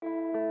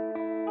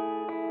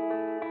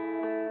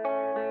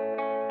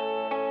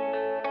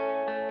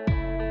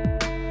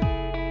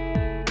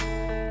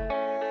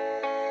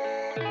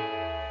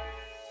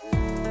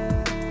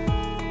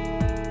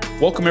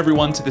Welcome,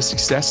 everyone, to the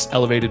Success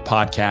Elevated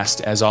podcast.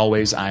 As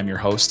always, I'm your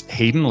host,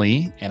 Hayden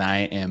Lee, and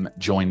I am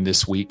joined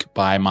this week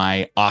by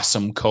my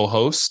awesome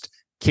co-host,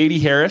 Katie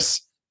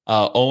Harris,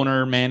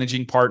 owner,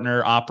 managing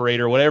partner,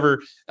 operator,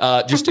 whatever,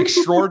 just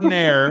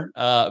extraordinaire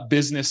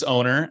business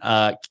owner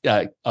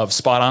of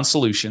Spot On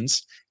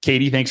Solutions.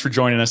 Katie, thanks for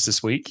joining us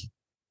this week.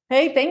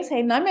 Hey, thanks,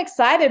 Hayden. I'm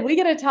excited. We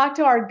get to talk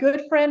to our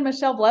good friend,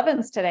 Michelle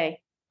Blevins, today.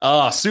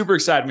 Super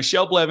excited.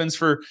 Michelle Blevins,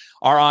 for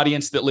our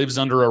audience that lives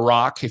under a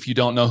rock, if you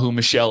don't know who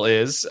Michelle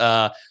is,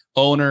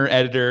 owner,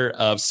 editor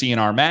of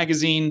C&R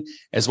Magazine,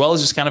 as well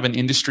as just kind of an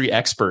industry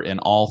expert in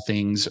all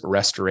things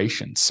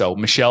restoration. So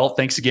Michelle,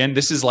 thanks again.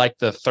 This is like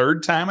the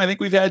third time I think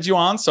we've had you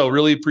on, so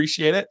really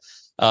appreciate it.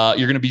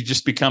 You're going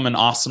to become an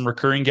awesome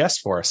recurring guest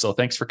for us. So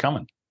thanks for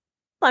coming.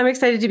 Well, I'm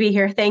excited to be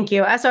here. Thank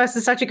you. SOS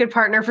is such a good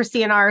partner for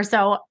C&R.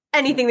 So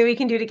anything that we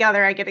can do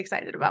together, I get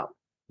excited about.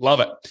 Love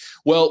it.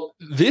 Well,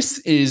 this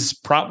is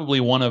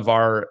probably one of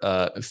our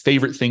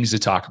favorite things to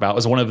talk about. It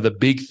was one of the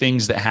big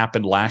things that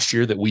happened last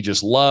year that we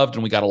just loved,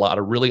 and we got a lot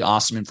of really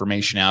awesome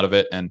information out of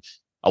it, and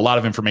a lot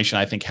of information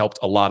I think helped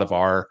a lot of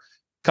our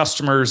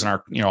customers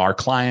and our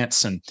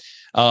clients. And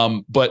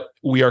but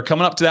we are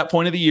coming up to that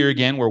point of the year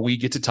again where we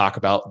get to talk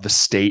about the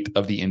state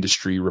of the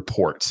industry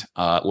report.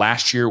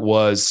 Last year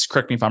was,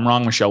 correct me if I'm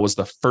wrong, Michelle, was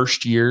the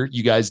first year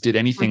you guys did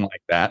anything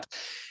like that.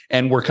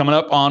 And we're coming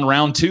up on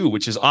round 2,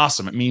 which is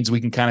awesome. It means we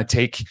can kind of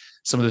take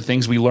some of the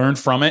things we learned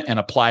from it and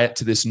apply it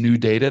to this new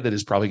data that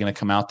is probably going to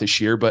come out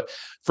this year. But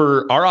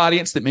for our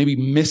audience that maybe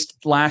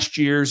missed last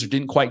year's or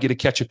didn't quite get to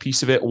catch a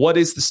piece of it, what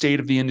is the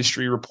state of the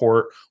industry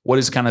report? What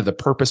is kind of the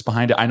purpose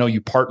behind it? I know you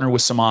partner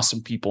with some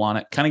awesome people on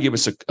it. Kind of give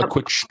us a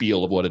quick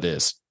spiel of what it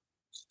is.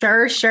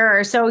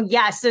 Sure. So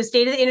yes, the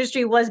state of the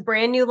industry was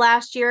brand new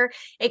last year.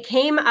 It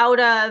came out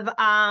of,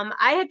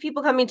 I had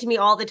people coming to me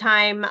all the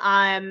time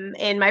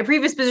in my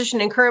previous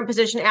position and current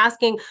position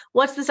asking,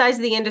 what's the size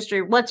of the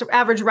industry? What's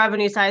average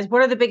revenue size?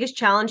 What are the biggest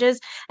challenges?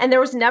 And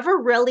there was never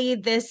really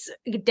this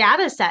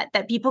data set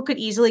that people could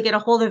easily get a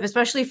hold of,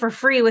 especially for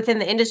free within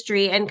the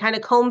industry, and kind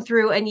of comb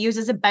through and use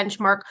as a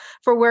benchmark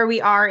for where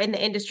we are in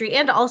the industry,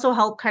 and also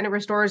help kind of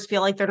restorers feel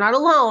like they're not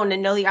alone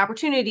and know the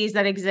opportunities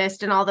that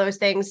exist and all those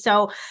things.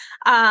 So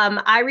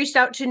I reached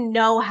out to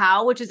Know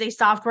How, which is a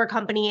software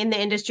company in the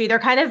industry. They're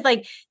kind of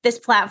like this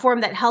platform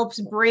that helps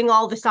bring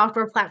all the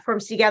software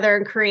platforms together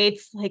and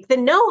creates like the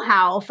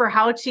know-how for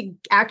how to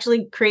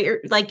actually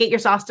get your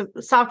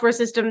software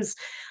systems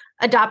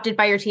adopted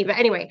by your team. But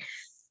anyway,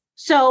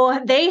 so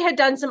they had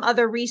done some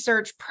other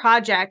research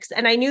projects,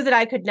 and I knew that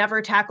I could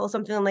never tackle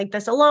something like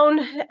this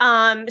alone.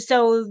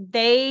 So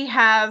they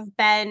have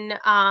been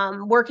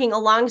working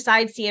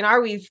alongside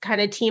C&R. We've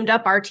kind of teamed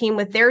up our team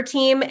with their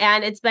team,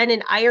 and it's been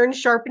an iron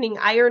sharpening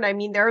iron. I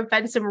mean, there have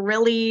been some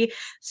really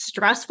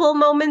stressful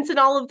moments in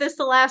all of this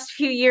the last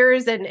few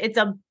years, and it's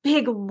a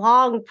big,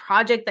 long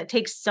project that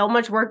takes so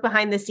much work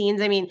behind the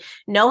scenes. I mean,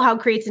 Know How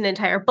creates an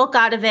entire book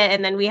out of it,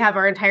 and then we have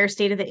our entire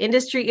state of the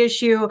industry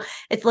issue.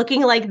 It's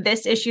looking like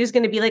this issue is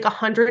going to be like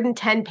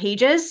 110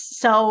 pages.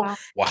 So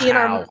wow.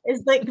 C&R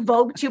is like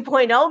Vogue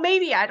 2.0,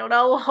 maybe. I don't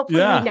know. Hopefully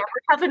we never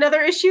have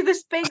another issue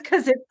this big,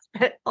 because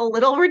it's a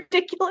little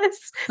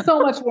ridiculous.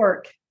 So much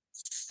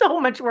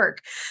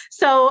work.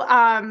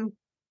 So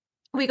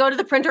we go to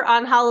the printer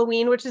on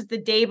Halloween, which is the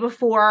day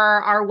before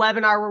our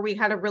webinar where we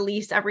kind of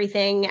release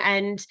everything.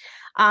 And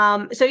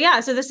so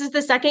this is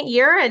the second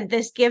year, and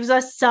this gives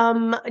us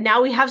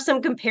now we have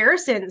some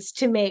comparisons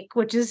to make,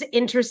 which is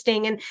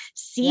interesting, and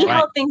see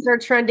how things are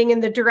trending in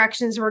the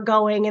directions we're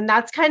going. And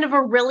that's kind of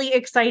a really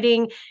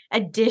exciting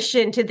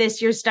addition to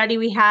this year's study.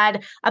 We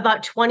had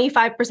about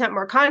 25%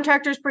 more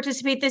contractors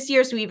participate this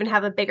year. So we even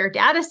have a bigger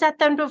data set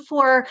than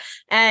before.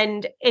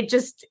 And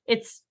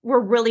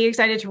we're really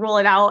excited to roll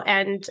it out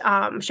and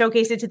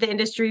showcase it to the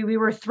industry. We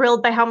were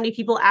thrilled by how many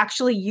people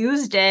actually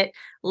used it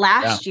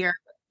last year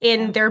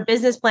in their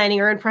business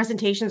planning or in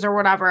presentations or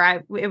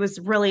whatever. It was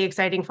really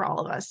exciting for all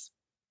of us.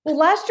 Well,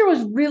 last year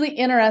was really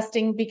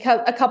interesting because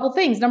a couple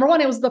things. Number one,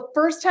 it was the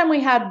first time we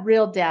had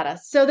real data.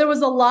 So there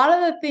was a lot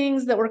of the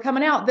things that were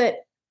coming out that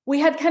we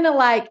had kind of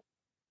like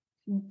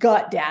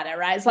gut data,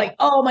 right? It's like,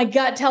 oh, my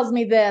gut tells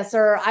me this,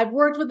 or I've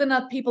worked with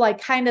enough people, I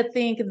kind of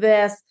think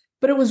this,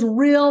 but it was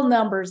real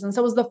numbers. And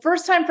so it was the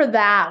first time for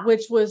that,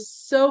 which was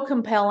so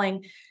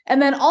compelling.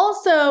 And then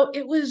also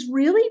it was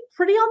really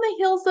pretty on the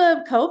heels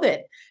of COVID.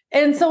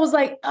 And so it was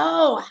like,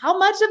 oh, how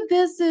much of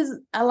this is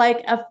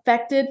like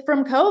affected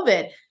from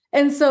COVID?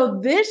 And so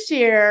this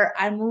year,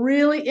 I'm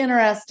really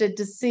interested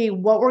to see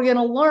what we're going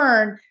to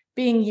learn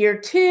being year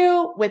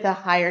 2 with a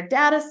higher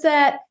data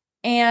set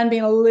and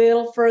being a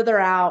little further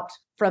out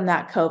from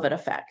that COVID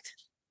effect.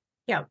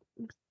 Yeah.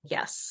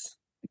 Yes.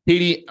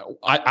 Katie,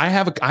 I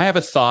have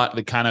a thought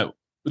that kind of,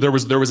 there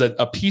was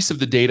a piece of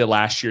the data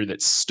last year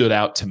that stood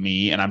out to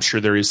me, and I'm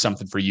sure there is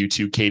something for you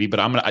too, Katie,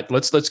 but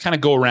let's kind of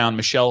go around.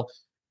 Michelle,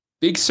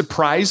 big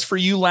surprise for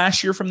you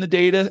last year from the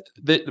data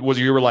that was,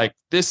 you were like,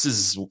 this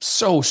is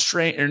so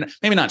strange, or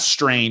maybe not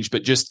strange,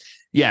 but just,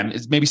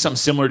 it's maybe something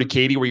similar to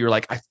Katie where you're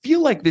like, I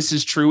feel like this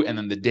is true. And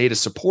then the data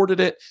supported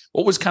it.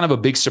 What was kind of a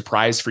big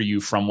surprise for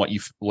you from what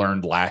you've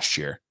learned last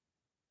year?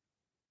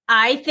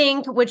 I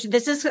think, which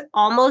this is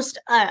almost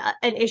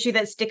an issue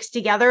that sticks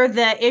together,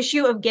 the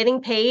issue of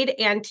getting paid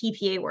and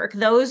TPA work.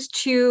 Those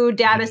two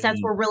data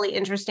sets were really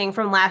interesting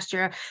from last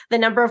year. The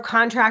number of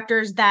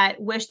contractors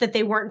that wish that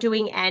they weren't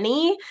doing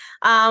any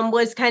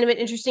was kind of an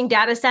interesting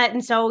data set.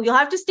 And so you'll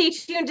have to stay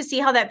tuned to see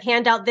how that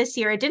panned out this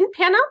year. It didn't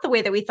pan out the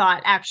way that we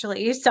thought,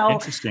 actually. So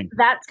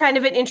that's kind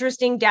of an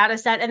interesting data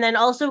set. And then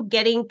also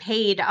getting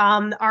paid.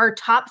 Our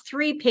top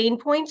 3 pain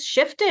points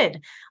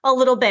shifted a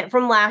little bit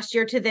from last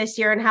year to this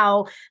year and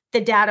how the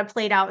data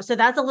played out. So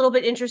that's a little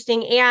bit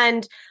interesting.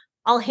 And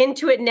I'll hint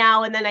to it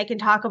now, and then I can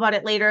talk about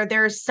it later.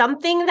 There's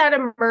something that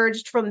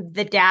emerged from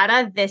the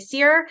data this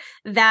year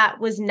that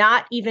was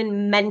not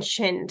even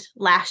mentioned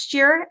last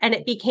year. And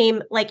it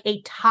became like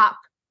a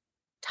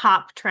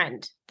top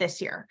trend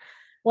this year.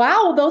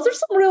 Wow, those are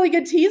some really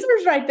good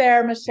teasers right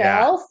there,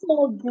 Michelle. Yeah.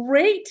 So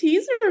great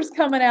teasers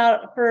coming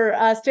out for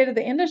State of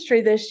the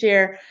Industry this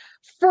year.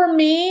 For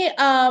me,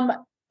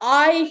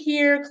 I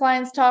hear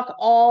clients talk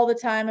all the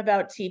time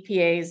about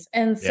TPAs.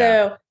 And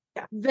so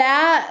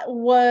that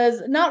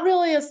was not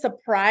really a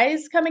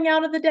surprise coming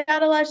out of the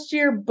data last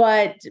year,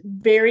 but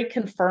very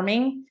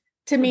confirming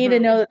to me to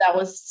know that that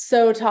was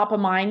so top of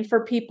mind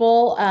for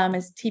people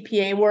is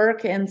TPA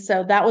work. And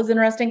so that was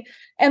interesting.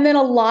 And then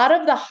a lot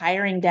of the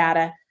hiring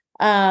data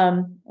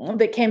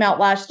that came out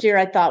last year,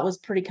 I thought was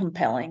pretty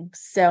compelling.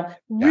 So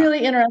really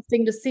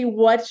interesting to see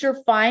what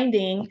you're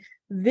finding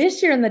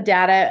this year in the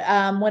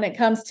data when it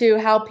comes to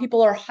how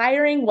people are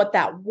hiring, what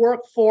that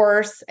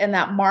workforce and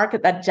that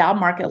market, that job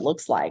market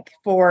looks like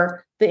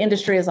for the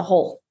industry as a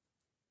whole.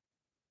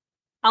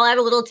 I'll add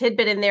a little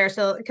tidbit in there.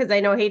 So, because I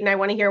know Hayden, I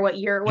want to hear what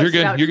you're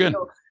good. You're good.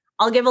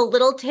 I'll give a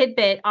little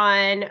tidbit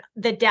on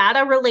the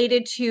data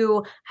related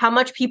to how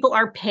much people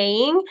are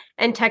paying,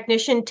 and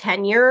technician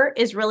tenure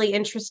is really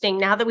interesting.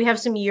 Now that we have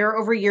some year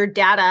over year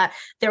data,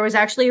 there was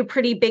actually a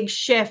pretty big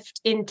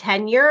shift in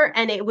tenure,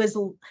 and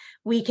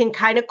we can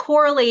kind of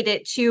correlate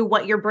it to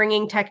what you're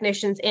bringing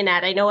technicians in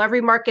at. I know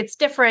every market's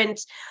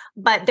different,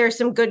 but there's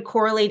some good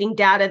correlating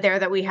data there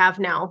that we have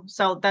now.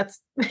 So that's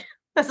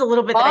a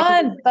little bit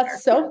fun.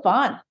 That's so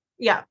fun.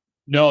 Yeah.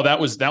 No, that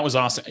was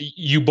awesome.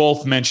 You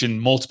both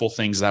mentioned multiple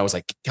things that I was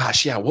like,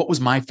 gosh, yeah, what was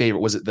my favorite?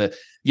 Was it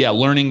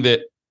learning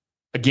that,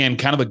 again,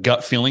 kind of a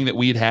gut feeling that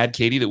we had,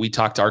 Katie, that we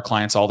talk to our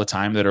clients all the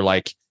time that are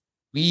like,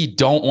 we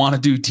don't want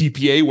to do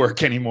TPA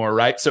work anymore,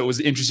 right? So it was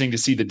interesting to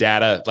see the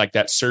data, like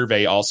that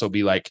survey also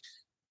be like,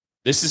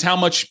 this is how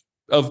much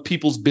of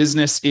people's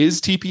business is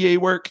TPA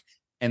work.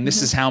 And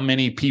this is how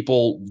many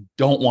people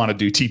don't want to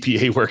do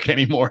TPA work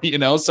anymore,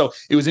 So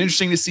it was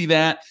interesting to see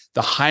that.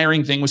 The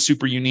hiring thing was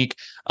super unique.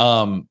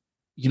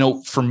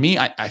 For me,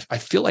 I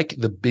feel like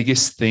the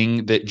biggest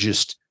thing that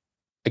just,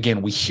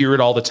 again, we hear it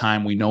all the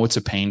time. We know it's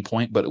a pain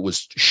point, but it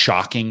was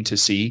shocking to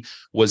see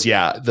was,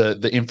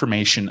 the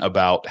information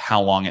about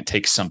how long it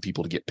takes some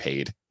people to get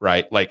paid,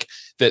 right? Like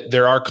that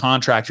there are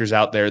contractors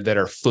out there that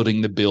are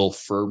footing the bill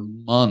for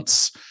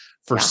months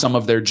for some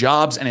of their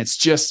jobs. And it's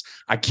just,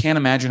 I can't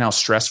imagine how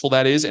stressful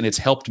that is. And it's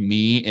helped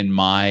me in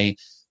my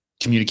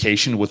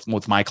communication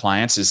with my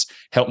clients, is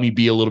helped me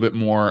be a little bit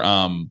more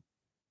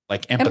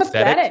like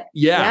empathetic.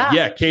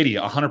 Yeah. Katie,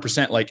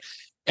 100% like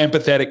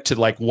empathetic to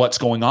like what's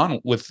going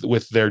on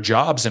with their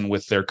jobs and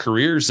with their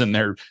careers and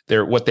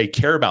their what they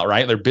care about,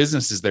 right? Their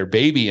business is their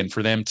baby. And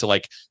for them to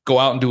like go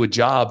out and do a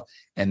job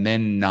and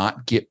then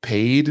not get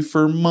paid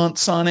for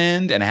months on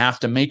end and have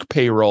to make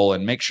payroll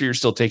and make sure you're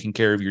still taking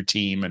care of your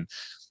team. And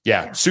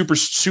super,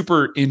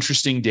 super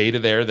interesting data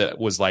there that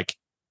was like,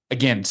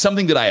 again,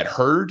 something that I had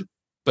heard,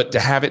 but to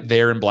have it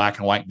there in black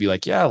and white and be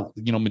like,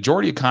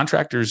 majority of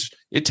contractors,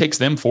 it takes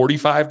them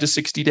 45 to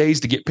 60 days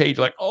to get paid.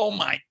 You're like, oh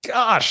my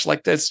gosh,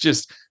 like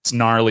it's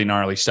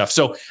gnarly stuff.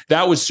 So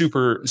that was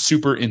super,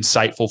 super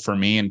insightful for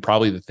me, and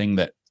probably the thing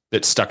that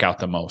stuck out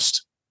the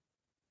most.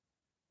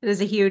 It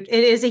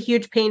is a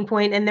huge pain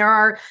point. And there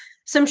are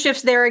some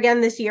shifts there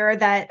again this year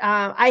that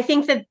I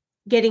think that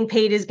getting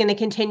paid is going to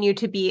continue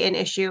to be an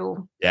issue.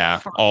 Yeah,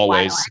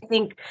 always.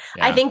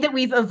 I think that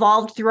we've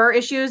evolved through our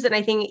issues, and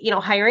I think,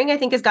 hiring, I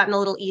think, has gotten a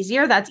little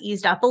easier. That's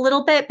eased up a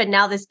little bit, but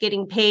now this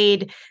getting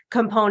paid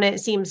component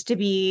seems to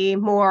be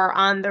more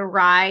on the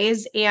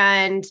rise.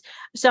 And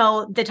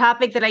so the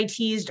topic that I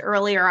teased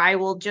earlier, I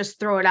will just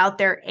throw it out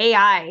there.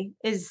 AI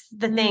is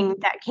the thing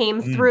that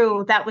came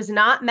through that was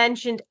not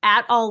mentioned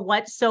at all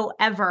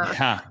whatsoever.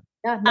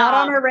 Yeah, not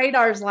on our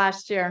radars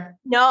last year.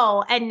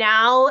 No, and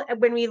now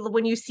when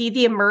you see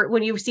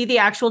the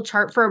actual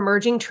chart for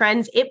emerging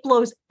trends, it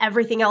blows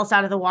everything else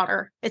out of the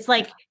water. It's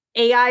like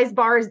AI's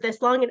bar is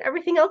this long, and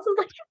everything else is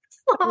like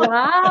this long.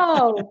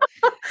 Wow.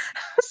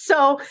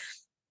 So,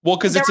 well,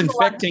 because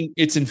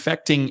it's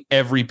infecting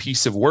every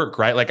piece of work,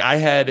 right? Like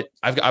I've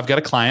got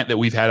a client that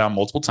we've had on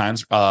multiple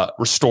times.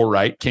 Restore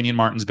Right, Kenyon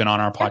Martin's been on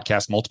our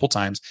podcast multiple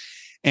times.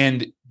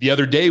 And the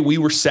other day we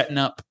were setting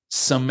up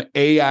some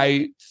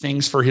AI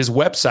things for his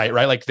website,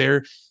 right? Like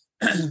they're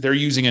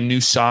using a new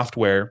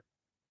software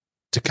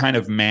to kind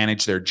of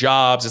manage their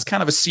jobs. It's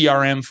kind of a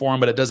CRM for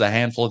them, but it does a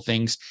handful of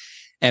things.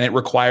 and it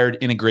required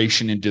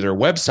integration into their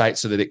website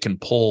so that it can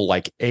pull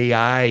like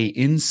AI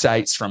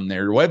insights from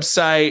their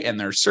website and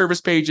their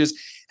service pages.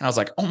 And I was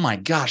like, oh my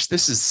gosh,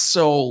 this is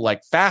so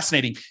like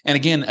fascinating. And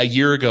again, a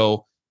year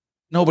ago,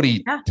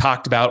 nobody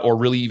talked about or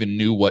really even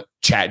knew what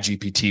Chat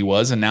GPT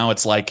was. And now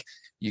it's like,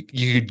 you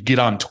could get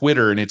on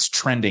Twitter and it's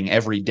trending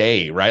every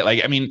day, right?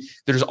 Like, I mean,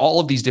 there's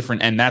all of these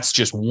different, and that's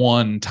just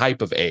one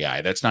type of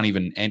AI. That's not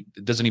even,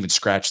 it doesn't even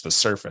scratch the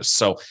surface.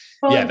 So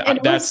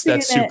that's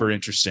super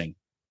interesting.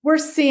 We're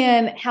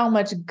seeing how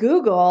much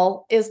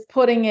Google is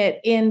putting it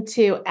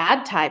into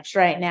ad types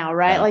right now,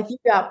 right? Yeah. Like you've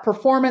got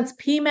performance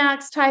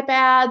PMAX type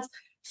ads.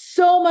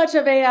 So much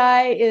of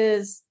AI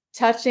is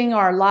touching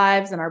our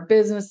lives and our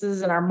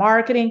businesses and our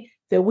marketing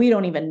that we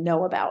don't even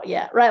know about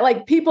yet, right?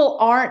 Like people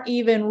aren't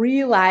even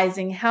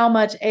realizing how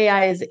much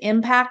AI is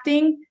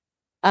impacting.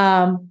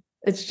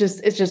 It's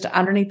just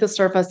underneath the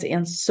surface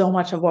in so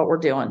much of what we're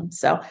doing.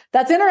 So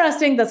that's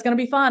interesting. That's going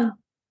to be fun.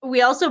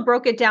 We also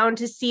broke it down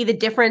to see the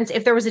difference,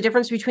 if there was a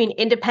difference between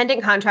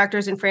independent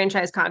contractors and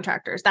franchise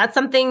contractors. That's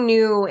something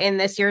new in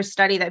this year's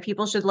study that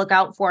people should look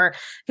out for,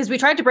 because we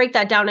tried to break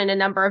that down in a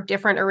number of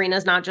different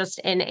arenas, not just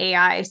in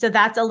AI. So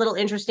that's a little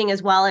interesting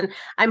as well. And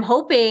I'm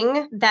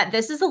hoping that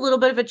this is a little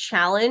bit of a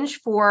challenge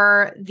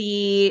for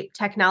the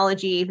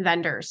technology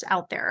vendors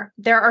out there.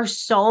 There are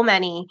so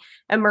many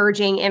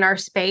emerging in our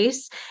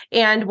space.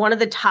 And one of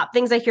the top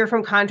things I hear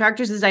from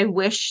contractors is I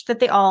wish that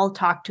they all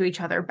talk to each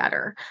other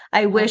better.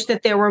 I wish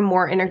that there were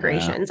more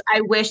integrations. Yeah.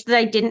 I wish that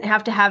I didn't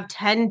have to have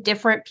 10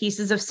 different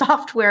pieces of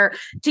software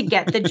to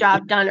get the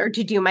job done or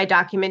to do my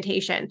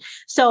documentation.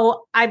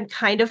 So I'm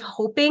kind of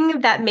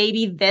hoping that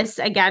maybe this,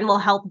 again, will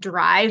help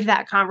drive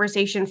that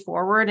conversation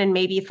forward and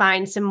maybe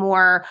find some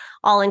more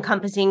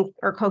all-encompassing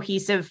or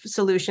cohesive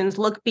solutions.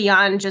 Look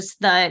beyond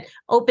just the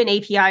open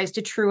APIs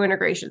to true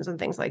integrations and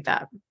things like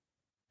that.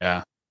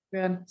 Yeah.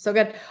 Good. So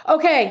good.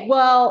 Okay.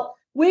 Well,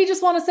 we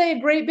just want to say a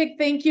great big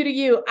thank you to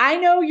you. I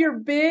know your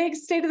big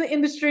state of the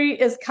industry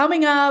is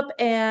coming up,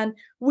 and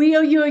we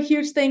owe you a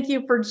huge thank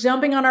you for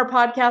jumping on our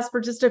podcast for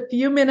just a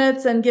few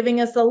minutes and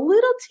giving us a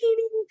little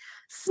teeny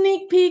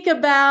sneak peek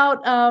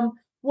about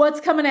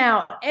what's coming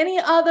out. Any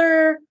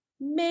other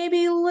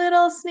maybe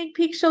little sneak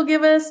peeks you'll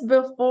give us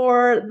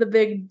before the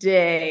big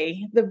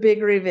day, the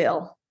big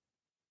reveal?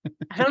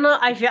 I don't know.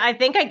 I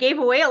think I gave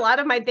away a lot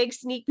of my big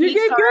sneak peeks.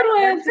 You get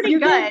good ones. You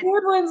get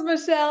good ones,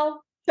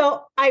 Michelle.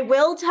 So I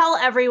will tell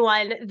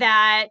everyone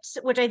that,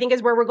 which I think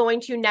is where we're going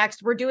to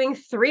next, we're doing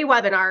 3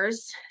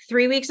 webinars,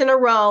 3 weeks in a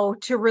row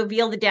to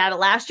reveal the data.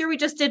 Last year, we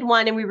just did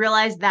one and we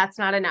realized that's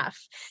not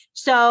enough.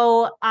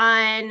 So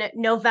on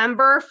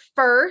November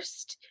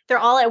 1st, they're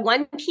all at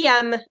 1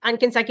 p.m. on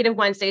consecutive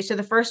Wednesdays. So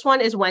the first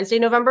one is Wednesday,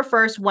 November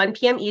 1st, 1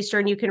 p.m.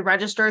 Eastern. You can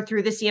register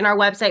through the CNR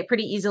website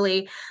pretty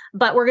easily.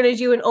 But we're going to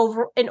do an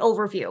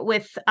overview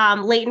with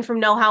Leighton from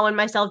Know How and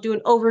myself do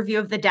an overview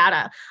of the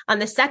data. On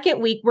the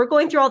second week, we're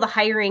going through all the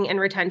hiring and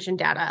retention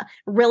data,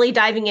 really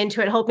diving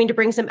into it, hoping to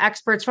bring some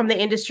experts from the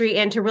industry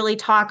and to really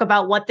talk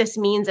about what this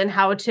means and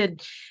how to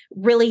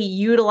really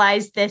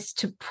utilize this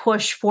to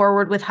push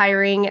forward with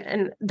hiring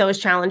and those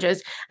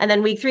challenges. And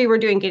then week 3, we're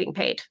doing getting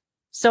paid.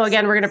 So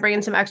again, we're going to bring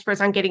in some experts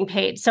on getting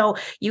paid. So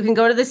you can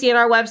go to the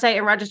CNR website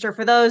and register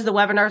for those. The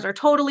webinars are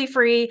totally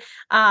free.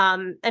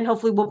 And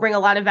hopefully we'll bring a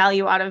lot of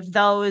value out of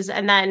those.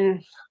 And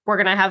then we're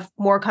going to have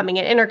more coming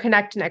in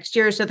Interconnect next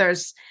year. So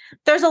there's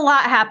a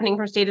lot happening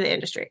from State of the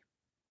Industry.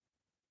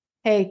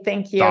 Hey,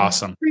 thank you.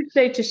 Awesome.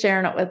 Appreciate you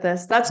sharing it with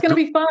us. That's going to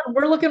be fun.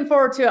 We're looking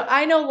forward to it.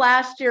 I know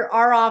last year,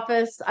 our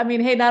office, I mean,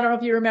 Hayden, I don't know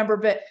if you remember,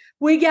 but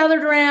we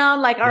gathered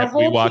around, like our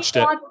whole team watched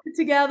it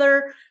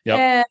together.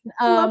 Yep.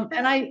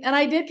 And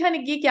I did kind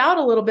of geek out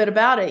a little bit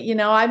about it. You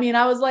know, I mean,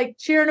 I was like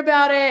cheering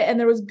about it and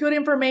there was good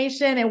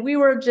information and we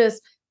were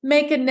just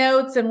making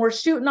notes and we're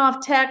shooting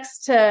off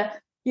texts to,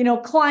 you know,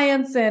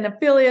 clients and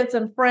affiliates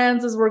and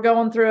friends as we're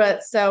going through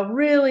it. So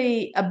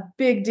really a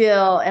big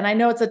deal. And I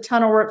know it's a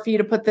ton of work for you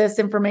to put this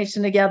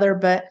information together,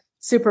 but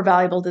super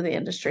valuable to the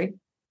industry.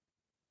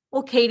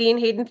 Well, Katie and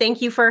Hayden,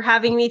 thank you for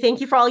having me. Thank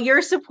you for all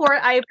your support.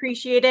 I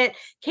appreciate it.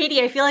 Katie,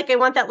 I feel like I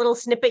want that little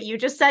snippet you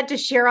just said to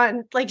share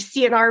on like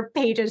CNR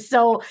pages.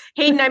 So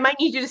Hayden, I might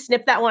need you to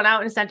snip that one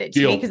out and send it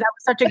to me because that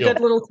was such a good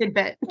little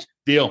tidbit.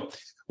 Deal.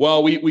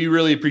 Well, we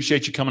really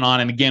appreciate you coming on.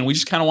 And again, we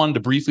just kind of wanted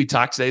to briefly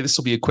talk today. This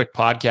will be a quick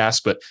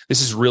podcast, but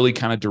this is really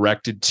kind of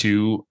directed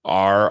to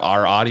our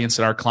audience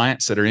and our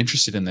clients that are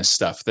interested in this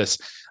stuff.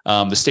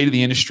 The state of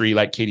the industry,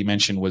 like Katie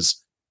mentioned,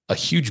 was a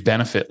huge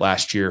benefit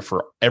last year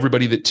for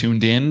everybody that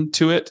tuned in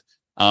to it.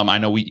 I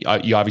know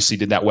you obviously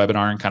did that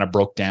webinar and kind of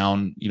broke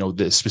down, you know,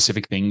 the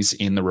specific things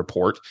in the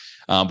report.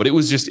 But it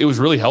was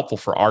really helpful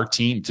for our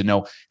team to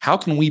know how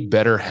can we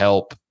better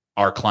help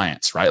our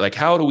clients, right? Like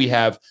how do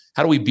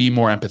we be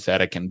more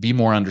empathetic and be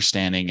more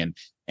understanding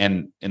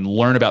and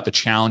learn about the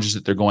challenges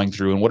that they're going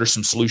through and what are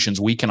some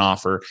solutions we can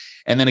offer.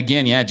 And then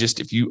again, just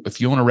if you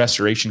own a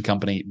restoration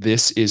company,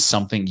 this is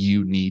something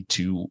you need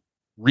to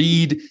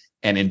read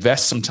and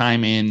invest some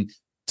time in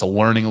to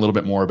learning a little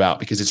bit more about,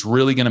 because it's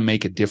really going to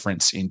make a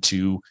difference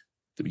into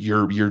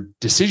your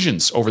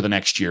decisions over the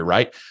next year,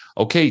 right?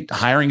 Okay,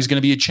 hiring is going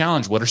to be a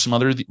challenge. What are some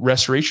other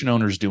restoration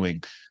owners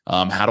doing?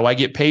 How do I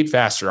get paid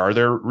faster? Are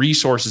there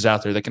resources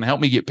out there that can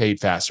help me get paid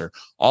faster?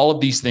 All of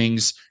these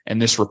things,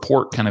 and this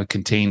report kind of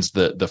contains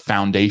the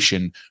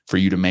foundation for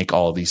you to make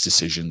all of these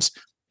decisions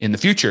in the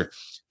future.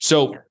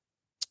 So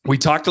we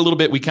talked a little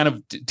bit, we kind of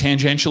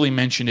tangentially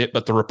mentioned it,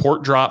 but the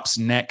report drops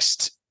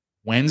next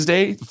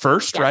Wednesday, the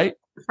 1st, right?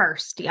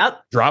 First, yep.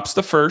 Drops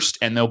the 1st,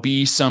 and there'll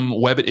be some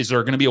is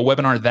there going to be a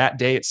webinar that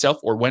day itself,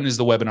 or when does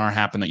the webinar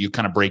happen that you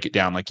kind of break it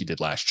down like you did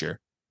last year?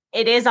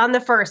 It is on the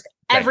 1st.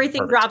 Okay,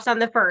 everything drops on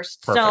the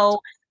 1st. Perfect. So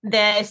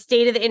the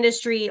state of the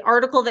industry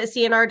article that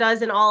CNR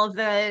does and all of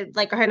the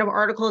kind of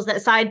articles that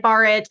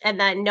sidebar it, and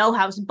then No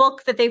House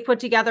book that they've put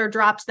together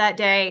drops that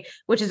day,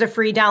 which is a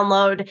free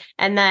download.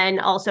 And then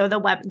also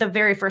the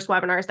very first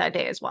webinars that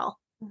day as well.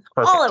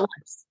 Perfect. All at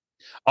once.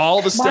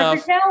 All the Mark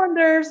stuff, your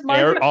calendars.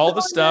 All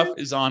the stuff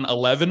is on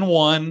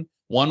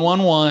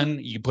 11/1/111.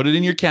 You put it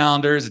in your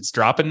calendars. It's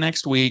dropping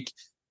next week.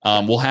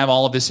 We'll have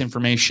all of this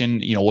information.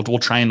 We'll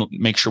try and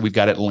make sure we've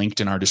got it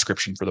linked in our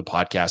description for the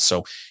podcast.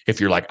 So if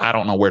you're like, I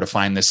don't know where to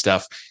find this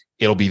stuff,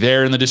 it'll be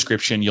there in the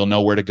description. You'll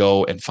know where to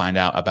go and find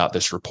out about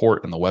this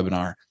report and the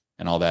webinar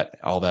and all that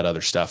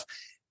other stuff.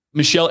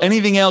 Michelle,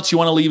 anything else you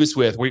want to leave us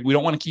with? We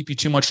don't want to keep you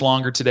too much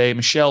longer today.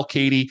 Michelle,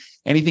 Katie,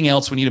 anything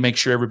else we need to make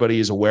sure everybody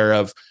is aware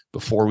of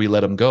before we let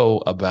them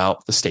go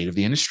about the state of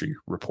the industry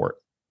report?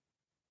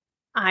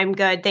 I'm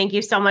good. Thank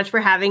you so much for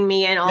having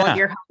me and all of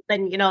your help.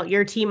 And,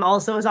 your team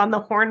also is on the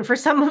horn for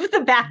some of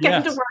the back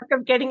end work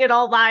of getting it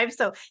all live.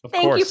 So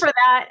thank you for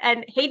that.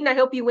 And Hayden, I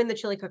hope you win the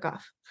chili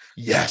cook-off.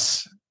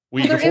 Yes.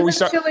 There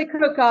is a chili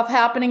cook-off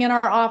happening in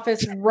our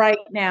office right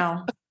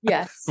now.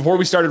 Yes. Before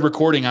we started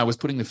recording, I was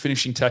putting the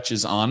finishing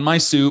touches on my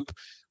soup,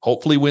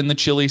 hopefully win the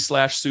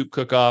chili/soup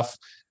cook-off.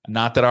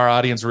 Not that our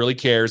audience really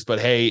cares, but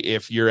hey,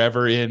 if you're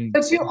ever in...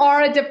 But you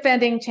are a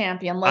defending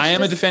champion. I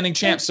am a defending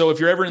champ. So if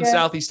you're ever in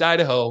Southeast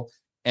Idaho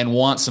and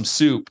want some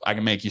soup, I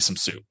can make you some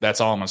soup.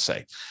 That's all I'm going to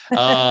say.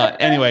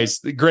 Anyways,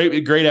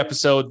 great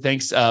episode.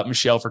 Thanks,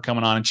 Michelle, for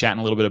coming on and chatting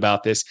a little bit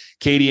about this.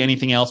 Katie,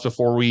 anything else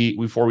before we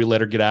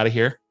let her get out of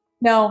here?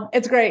 No,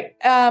 it's great.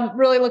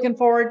 Really looking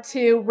forward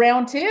to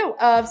round 2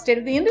 of State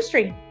of the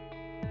Industry.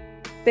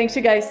 Thanks,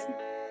 you guys.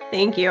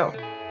 Thank you.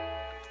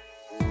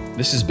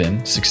 This has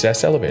been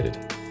Success Elevated,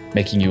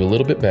 making you a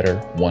little bit better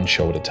one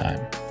show at a time.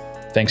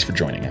 Thanks for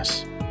joining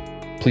us.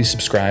 Please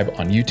subscribe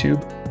on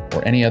YouTube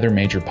or any other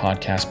major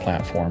podcast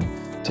platform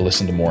to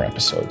listen to more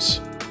episodes.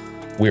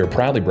 We are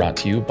proudly brought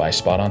to you by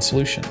Spot On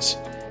Solutions.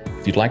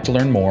 If you'd like to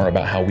learn more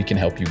about how we can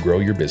help you grow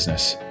your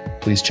business,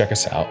 please check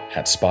us out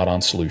at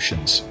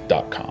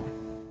spotonsolutions.com.